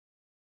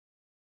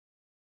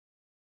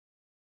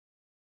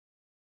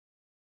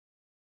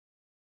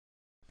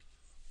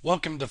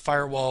Welcome to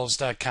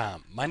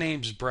Firewalls.com. My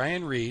name's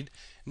Brian Reed,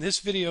 and this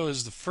video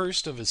is the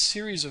first of a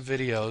series of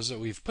videos that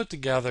we've put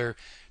together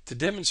to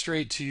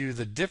demonstrate to you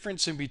the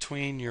difference in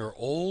between your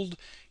old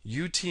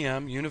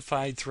UTM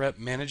Unified Threat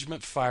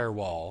Management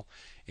Firewall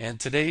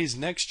and today's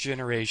next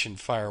generation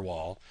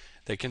firewall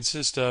that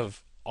consists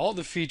of all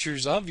the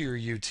features of your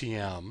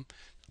UTM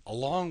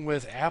along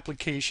with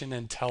application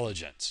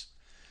intelligence.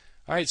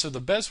 Alright, so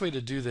the best way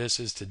to do this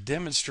is to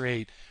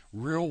demonstrate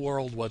real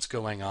world what's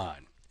going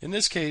on. In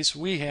this case,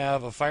 we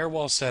have a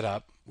firewall set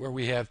up where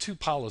we have two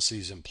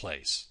policies in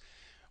place.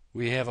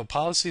 We have a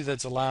policy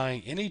that's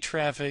allowing any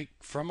traffic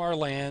from our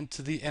LAN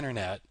to the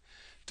internet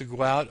to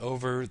go out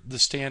over the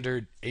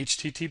standard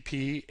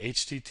HTTP,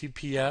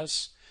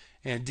 HTTPS,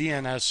 and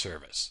DNS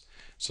service.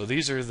 So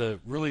these are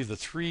really the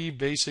three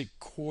basic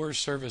core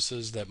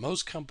services that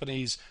most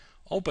companies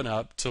open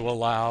up to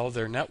allow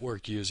their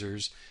network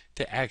users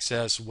to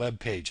access web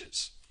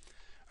pages.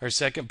 Our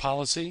second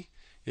policy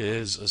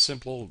is a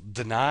simple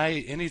deny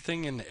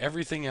anything and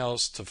everything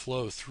else to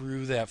flow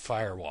through that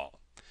firewall.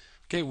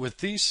 Okay, with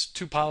these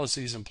two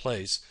policies in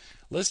place,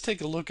 let's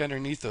take a look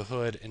underneath the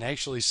hood and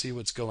actually see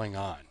what's going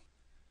on.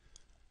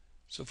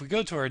 So if we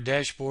go to our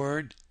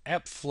dashboard,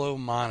 App Flow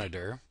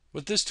Monitor,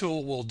 what this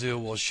tool will do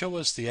will show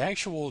us the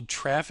actual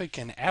traffic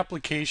and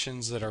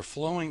applications that are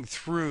flowing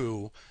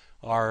through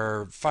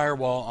our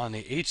firewall on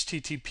the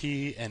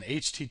HTTP and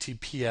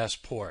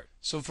HTTPS port.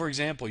 So for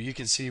example, you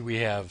can see we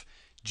have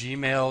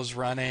Gmail's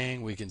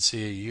running, we can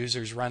see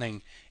users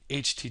running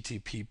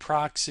HTTP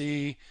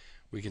proxy,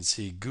 we can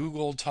see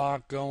Google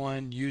Talk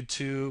going,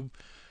 YouTube,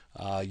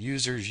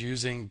 users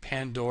using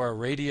Pandora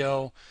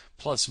Radio,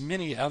 plus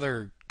many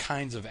other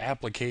kinds of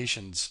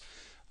applications,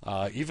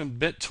 even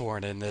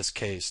BitTorrent in this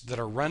case, that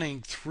are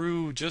running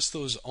through just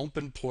those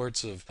open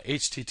ports of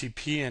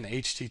HTTP and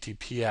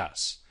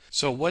HTTPS.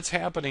 So what's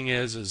happening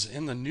is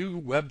in the new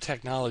web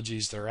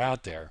technologies that are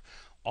out there,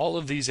 all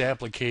of these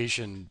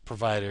application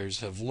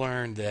providers have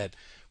learned that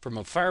from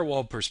a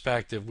firewall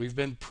perspective, we've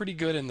been pretty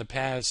good in the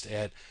past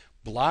at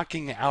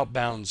blocking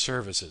outbound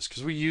services,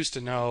 because we used to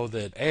know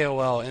that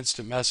AOL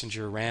Instant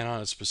Messenger ran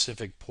on a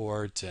specific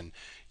port and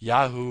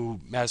Yahoo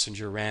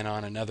Messenger ran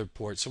on another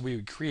port, so we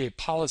would create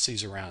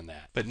policies around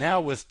that. But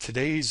now with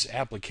today's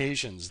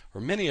applications,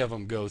 or many of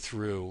them go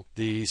through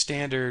the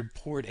standard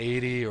port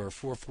 80 or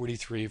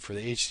 443 for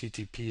the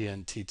HTTP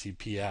and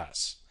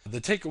TTPS. The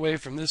takeaway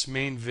from this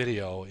main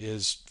video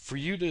is for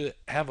you to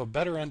have a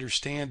better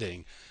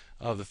understanding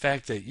of the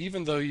fact that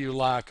even though you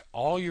lock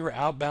all your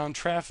outbound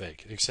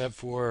traffic except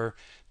for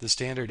the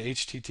standard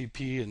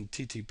HTTP and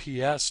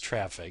TTPS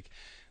traffic,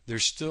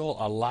 there's still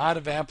a lot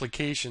of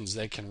applications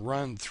that can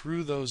run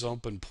through those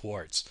open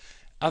ports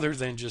other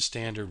than just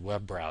standard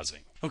web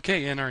browsing.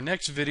 Okay, in our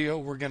next video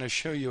we're going to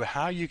show you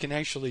how you can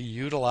actually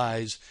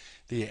utilize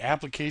the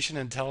application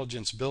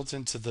intelligence built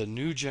into the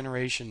new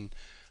generation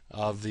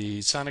of the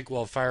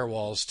SonicWall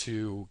firewalls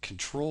to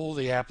control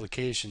the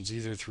applications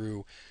either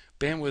through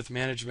bandwidth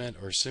management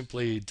or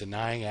simply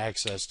denying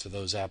access to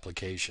those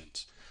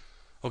applications.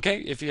 Okay,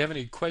 if you have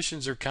any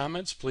questions or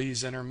comments,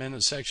 please enter them in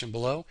the section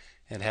below,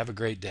 and have a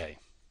great day.